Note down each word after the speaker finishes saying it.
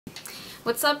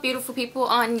What's up, beautiful people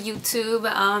on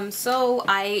YouTube? So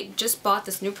I just bought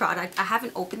this new product. I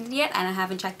haven't opened it yet and I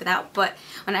haven't checked it out, but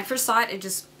when I first saw it, it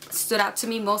just stood out to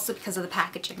me mostly because of the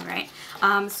packaging, right?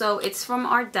 So it's from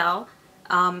Ardell.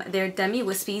 They're demi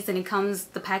wispies, and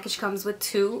the package comes with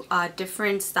two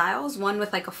different styles. One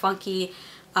with like a funky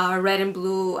red and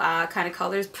blue kind of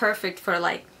colors, perfect for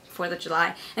like 4th of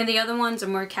July, and the other ones are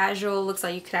more casual. Looks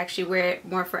like you could actually wear it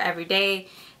more for every day.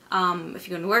 If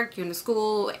you're going to work, you're in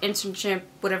school, internship,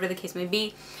 whatever the case may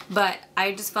be. But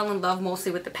I just fell in love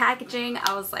mostly with the packaging.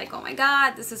 I was like, oh my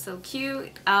god, this is so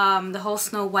cute. The whole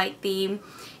Snow White theme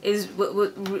is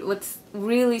what's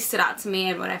really stood out to me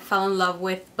and what I fell in love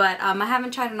with. But I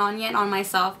haven't tried it on yet on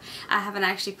myself. I haven't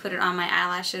actually put it on my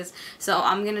eyelashes. So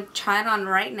I'm going to try it on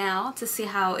right now to see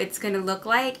how it's going to look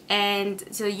like. And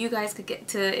so you guys could get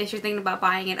to, if you're thinking about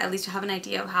buying it, at least you have an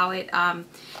idea of how it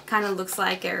kind of looks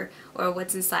like or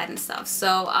what's inside and stuff.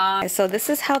 So this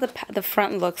is how the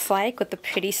front looks like with the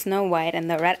pretty Snow White and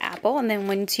the red apple. And then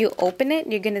once you open it,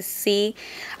 you're gonna see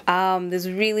this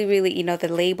really, you know, the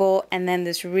label, and then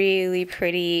this really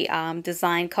pretty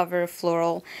design cover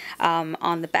floral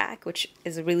on the back, which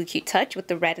is a really cute touch with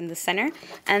the red in the center.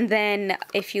 And then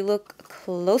if you look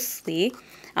closely,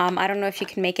 I don't know if you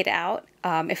can make it out.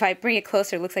 If I bring it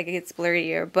closer, it looks like it gets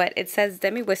blurrier, but it says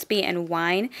Demi Wispy and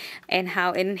Wine, and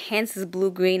how it enhances blue,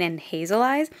 green, and hazel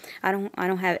eyes. I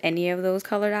don't have any of those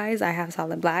colored eyes. I have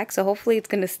solid black, so hopefully it's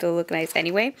gonna still look nice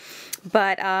anyway.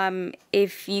 But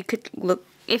if you could look,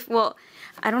 well,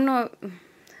 I don't know.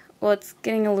 Well, it's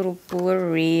getting a little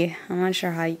blurry. I'm not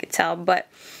sure how you could tell, but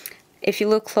if you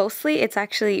look closely, it's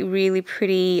actually really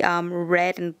pretty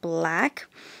red and black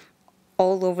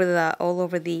all over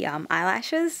the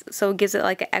eyelashes, so it gives it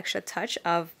like an extra touch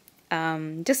of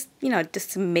just, you know,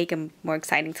 just to make them more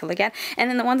exciting to look at. And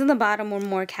then the ones on the bottom were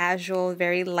more casual,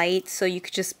 very light, so you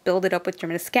could just build it up with your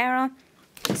mascara.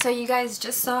 So you guys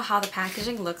just saw how the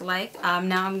packaging looked like.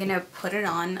 Now I'm gonna put it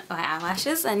on my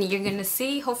eyelashes, and you're gonna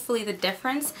see hopefully the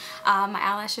difference. My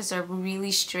eyelashes are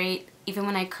really straight. Even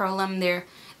when I curl them,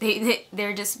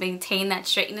 they're just maintain that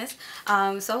straightness.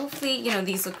 So hopefully, you know,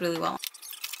 these look really well.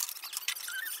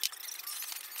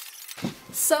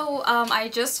 So I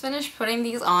just finished putting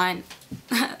these on.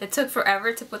 It took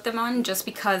forever to put them on just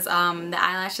because the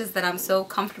eyelashes that I'm so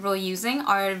comfortable using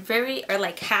are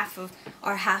like half of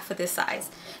this size.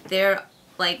 They're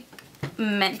like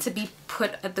meant to be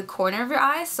put at the corner of your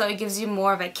eyes, so it gives you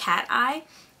more of a cat eye.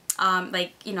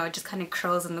 Like, you know, it just kind of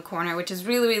curls in the corner, which is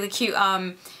really cute.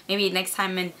 Maybe next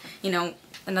time in, you know,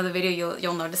 another video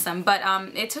you'll notice them. But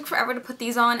it took forever to put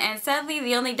these on, and sadly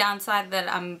the only downside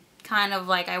that I'm kind of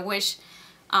like, I wish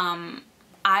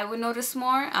I would notice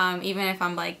more, even if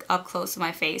I'm like up close to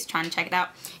my face trying to check it out,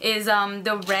 is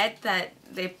the red that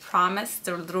they promised,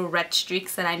 the little red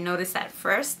streaks that I noticed at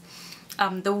first,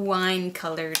 the wine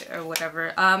colored or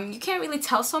whatever. You can't really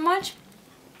tell so much,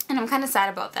 and I'm kind of sad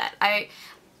about that.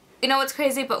 You know what's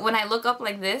crazy, but when I look up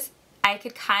like this, I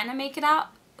could kind of make it out.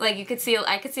 Like I could see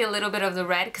a little bit of the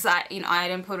red, because I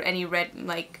didn't put any red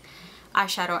like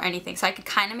eyeshadow or anything, so I could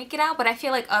kind of make it out, but I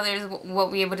feel like others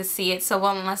won't be able to see it so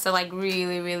well unless they're like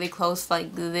really close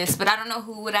like this. But I don't know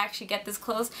who would actually get this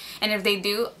close, and if they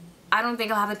do, I don't think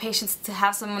I'll have the patience to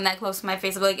have someone that close to my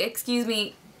face. I'll be like, excuse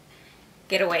me,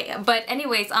 get away. But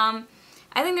anyways, I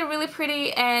think they're really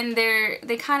pretty, and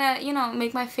they kind of, you know,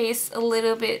 make my face a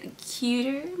little bit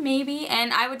cuter maybe,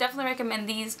 and I would definitely recommend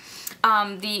these.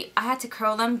 I had to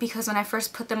curl them because when I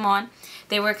first put them on,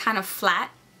 they were kind of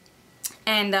flat.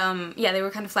 And yeah, they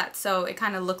were kind of flat, so it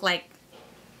kind of looked like,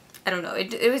 I don't know,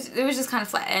 it was just kind of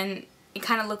flat, and it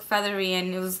kind of looked feathery,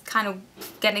 and it was kind of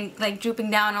getting like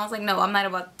drooping down. I was like, no, I'm not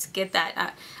about to get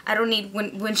that. I don't need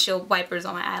windshield wipers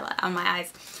on my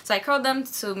eyes. So I curled them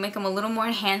to make them a little more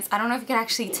enhanced. I don't know if you can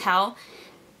actually tell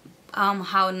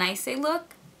how nice they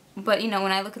look, but you know,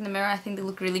 when I look in the mirror, I think they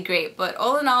look really great. But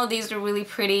all in all, these are really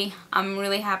pretty. I'm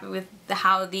really happy with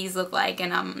how these look like,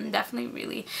 and I'm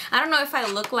definitely I don't know if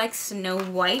I look like Snow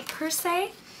White per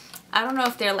se. I don't know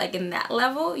if they're like in that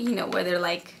level, you know, where they're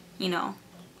like, you know,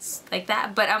 like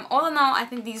that. But all in all, I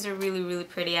think these are really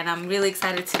pretty, and I'm really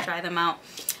excited to try them out,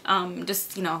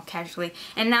 just, you know, casually.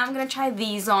 And now I'm gonna try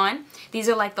these on. These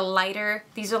are like the lighter,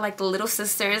 these are like the little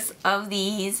sisters of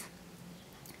these.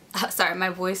 Sorry, my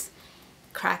voice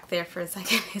crack there for a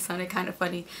second. It sounded kind of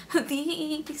funny. But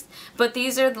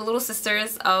these are the little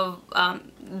sisters of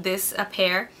this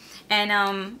pair,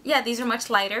 and yeah, these are much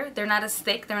lighter. They're not as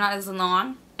thick, they're not as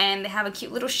long, and they have a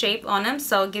cute little shape on them,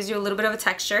 so it gives you a little bit of a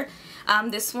texture.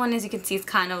 This one, as you can see, is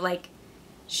kind of like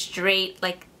straight,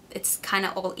 like it's kind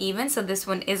of all even, so this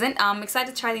one isn't. I'm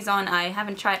excited to try these on. I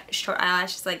haven't tried short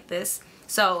eyelashes like this,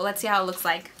 so let's see how it looks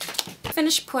like.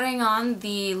 Finished putting on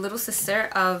the little sister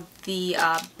of the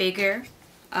bigger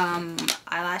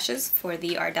eyelashes for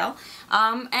the Ardell.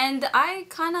 And I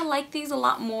kind of like these a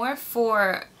lot more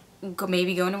for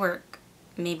maybe going to work,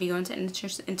 maybe going to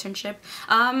internship.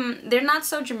 They're not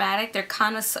so dramatic.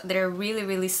 They're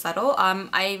really subtle.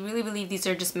 I really believe these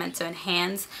are just meant to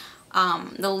enhance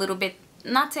the little bit,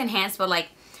 not to enhance, but like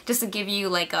just to give you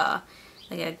like a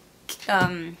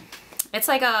it's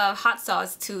like a hot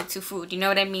sauce to food, you know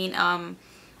what I mean?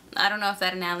 I don't know if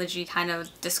that analogy kind of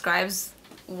describes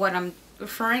what I'm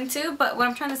referring to, but what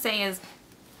I'm trying to say is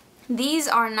these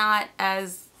are not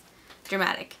as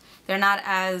dramatic. They're not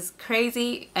as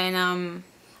crazy, and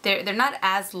they're not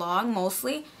as long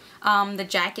mostly. The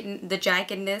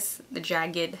jaggedness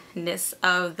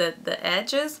of the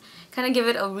edges kind of give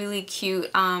it a really cute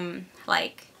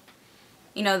like,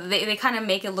 you know, they kind of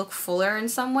make it look fuller in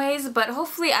some ways, but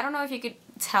hopefully, I don't know if you could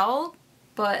tell,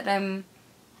 but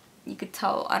you could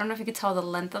tell, I don't know if you could tell the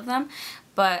length of them,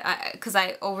 but because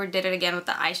I overdid it again with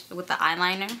the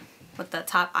eyeliner, with the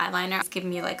top eyeliner. It's giving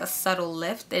me like a subtle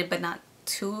lift, but not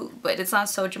too, but it's not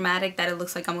so dramatic that it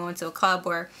looks like I'm going to a club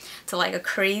or to like a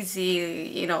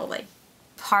crazy, you know, like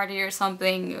party or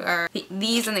something. Or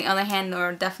these on the other hand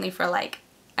are definitely for like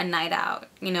a night out,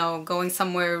 you know, going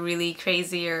somewhere really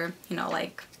crazy, or, you know,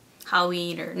 like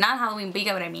Halloween, or not Halloween, but you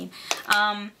get what I mean.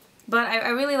 But I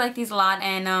really like these a lot,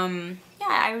 and yeah,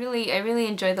 I really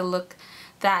enjoy the look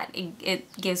that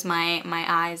it gives my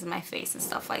eyes and my face and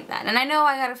stuff like that. And I know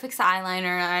I gotta fix the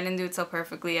eyeliner. I didn't do it so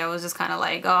perfectly. I was just kind of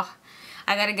like, oh,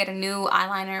 I gotta get a new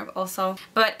eyeliner also.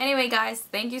 But anyway, guys,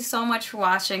 thank you so much for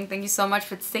watching. Thank you so much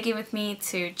for sticking with me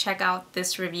to check out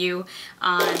this review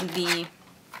on the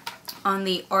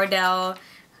Ardell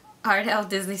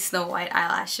Disney Snow White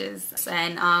eyelashes.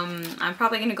 And I'm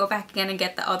probably gonna go back again and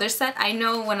get the other set. I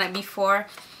know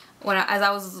as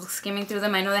I was skimming through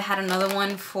them, I know they had another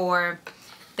one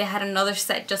they had another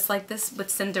set just like this with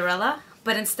Cinderella,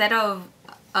 but instead of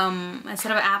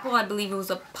apple, I believe it was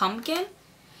a pumpkin.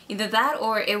 Either that,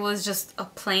 or it was just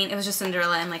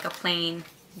Cinderella and like a plain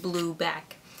blue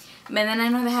back. And then I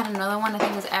know they had another one, I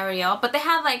think it was Ariel, but they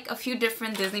had like a few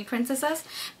different Disney princesses,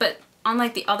 but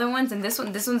unlike the other ones, and this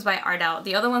one's by Ardell.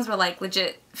 The other ones were like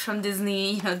legit from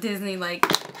Disney, you know, Disney like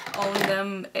owned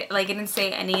them. It didn't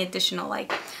say any additional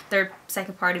like third,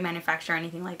 second party manufacturer or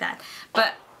anything like that.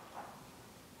 But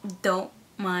don't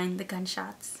mind the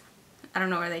gunshots. I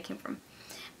don't know where they came from.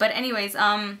 But anyways,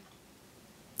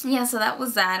 yeah, so that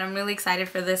was that. I'm really excited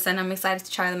for this, and I'm excited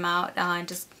to try them out,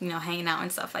 just, you know, hanging out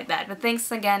and stuff like that. But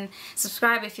thanks again.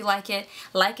 Subscribe if you like it.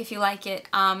 Like if you like it.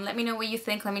 Let me know what you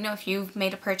think. Let me know if you've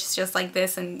made a purchase just like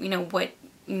this, and you know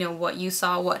what you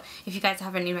saw. If you guys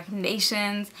have any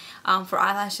recommendations for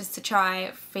eyelashes to try,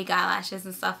 fake eyelashes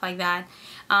and stuff like that.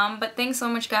 But thanks so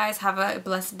much, guys. Have a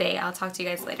blessed day. I'll talk to you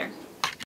guys later.